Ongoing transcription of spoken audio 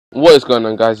What is going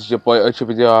on, guys? It's your boy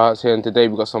OddDRA here, and today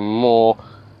we got some more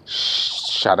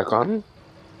Shadowgun.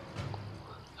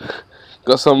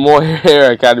 Got some more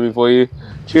Hero Academy for you.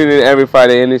 Tune in every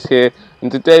Friday in this here,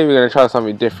 and today we're gonna try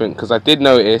something different because I did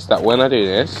notice that when I do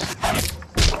this,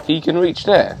 he can reach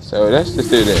there. So let's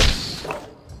just do this.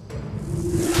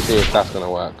 See if that's gonna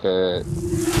work.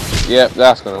 Yep,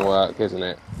 that's gonna work, isn't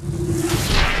it?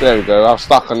 So there we go. I was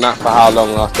stuck on that for how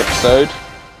long last episode?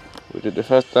 We did the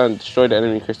first time, destroy the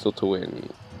enemy crystal to win.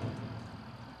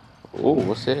 Oh,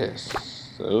 what's this?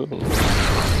 Oh.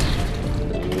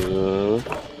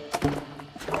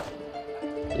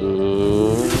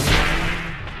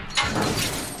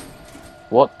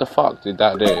 What the fuck did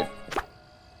that do?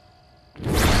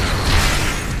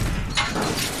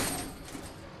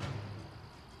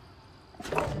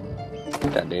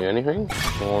 Did that do anything?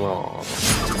 Oh no.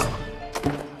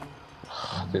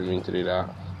 Didn't mean to do that.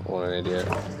 What an idiot.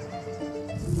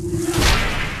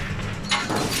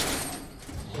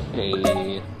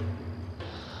 Hey.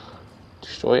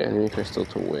 Destroy enemy crystal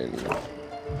to win.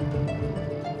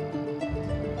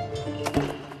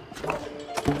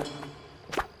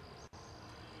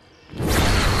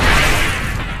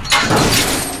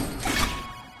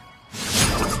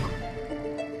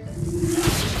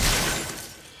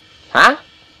 Huh?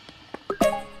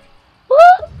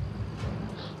 What?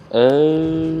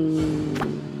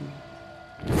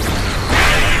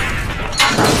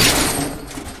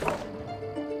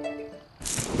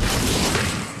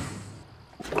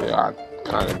 Yeah, I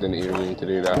kind of didn't even mean to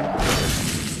do that.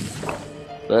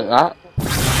 But that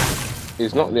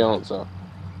is not the answer.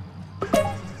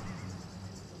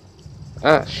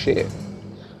 Ah, shit.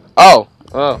 Oh!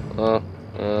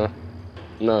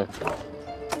 No.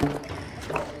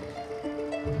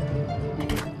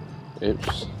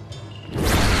 Oops.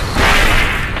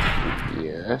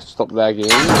 Yeah, stop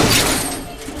lagging.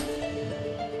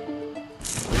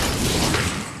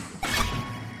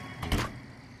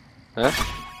 Huh?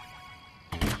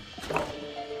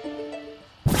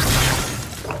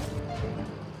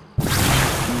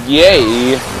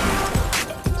 Yay!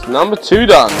 It's number 2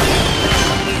 done.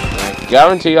 I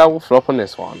guarantee I will flop on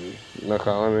this one. Look,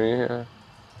 I mean,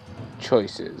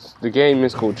 choices. The game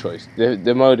is called Choice.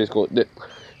 The mode is called the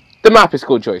map is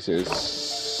called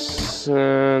Choices.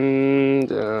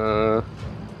 And I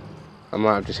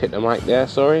might have just hit the mic there.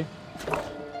 Sorry.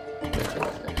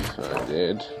 If I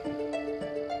did.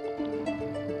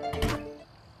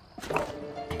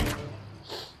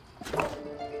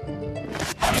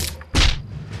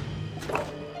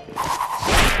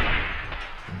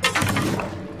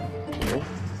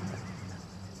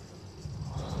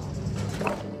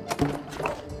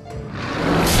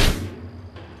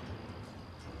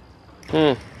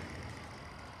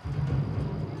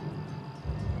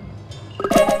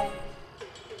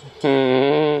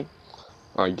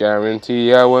 I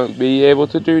guarantee I won't be able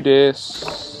to do this.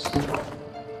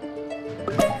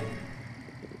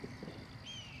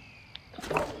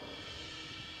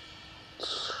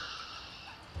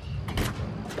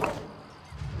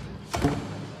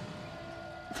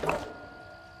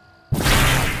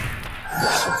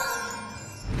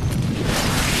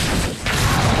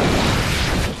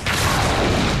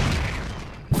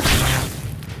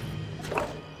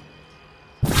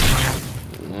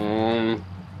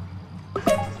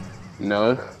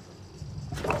 No.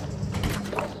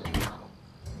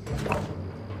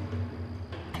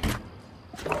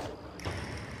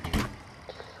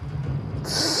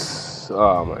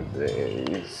 Oh my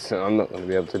days. I'm not going to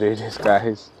be able to do this,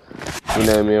 guys. You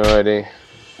know me already.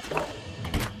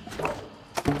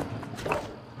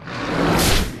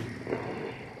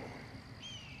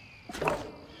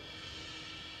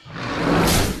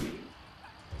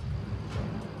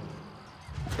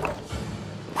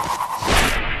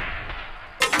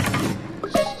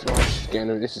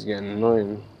 This is getting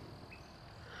annoying.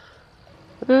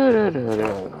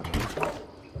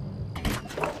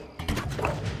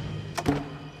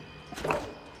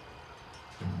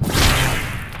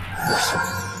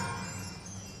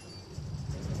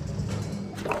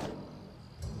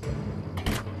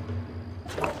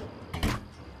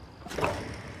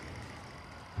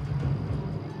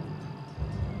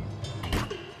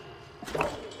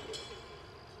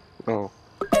 Oh.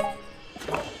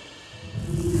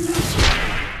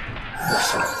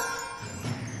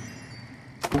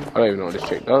 I don't even know what this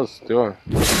chick does, do I?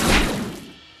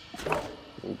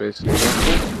 Basically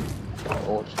nothing.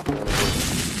 Oh,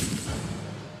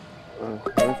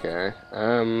 okay.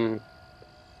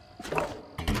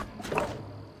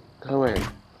 Go away.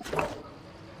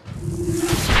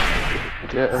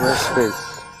 Get a rest space.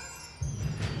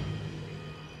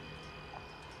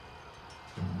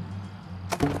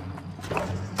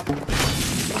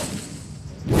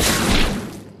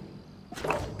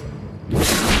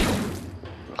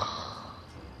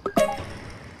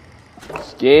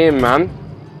 Game, man.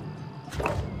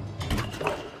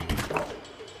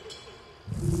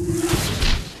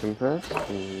 Impress.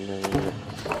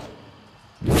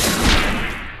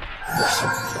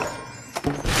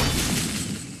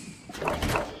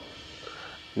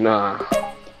 Nah.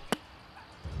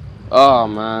 Oh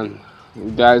man,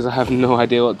 guys, I have no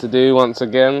idea what to do once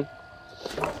again.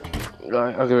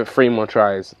 Right, I'll give it 3 more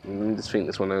tries. Just think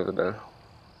this one over there.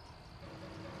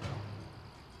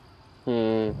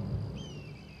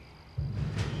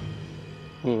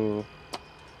 I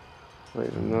don't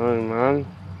even know, man.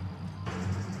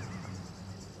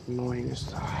 Annoying.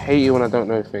 I hate it when I don't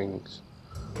know things.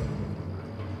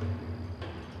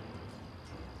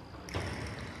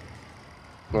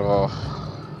 Oh.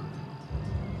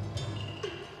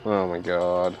 Oh my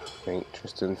god. Think,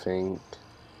 Tristan, think.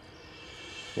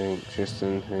 Think,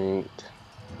 Tristan, think.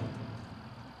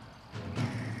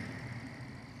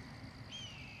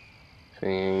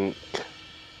 Think.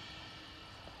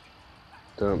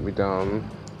 Don't be dumb.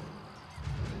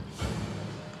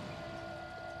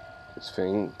 Just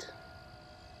think.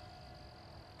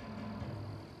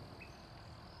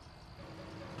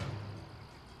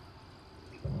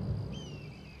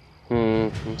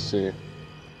 Let's see.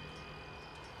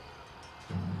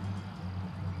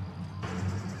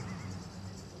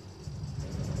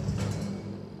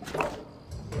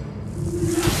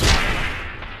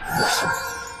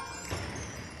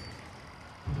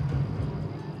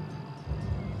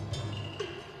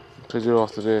 What to do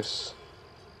after this?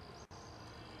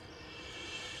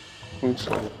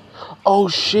 Oh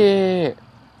shit!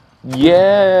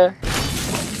 Yeah!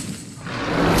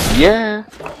 Yeah!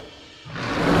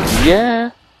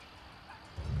 Yeah!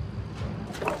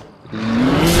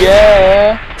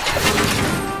 Yeah!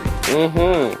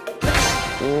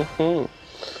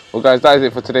 Well guys, that is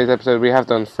it for today's episode. We have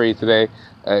done 3 today.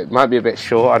 It might be a bit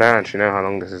short. I don't actually know how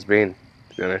long this has been,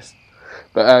 to be honest.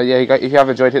 But yeah, if you have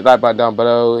enjoyed, hit the like button down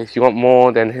below. If you want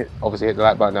more, then obviously hit the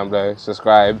like button down below.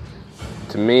 Subscribe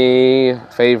to me,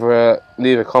 favourite,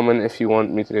 leave a comment if you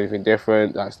want me to do anything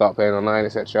different, like start playing online,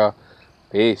 etc.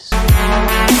 Peace.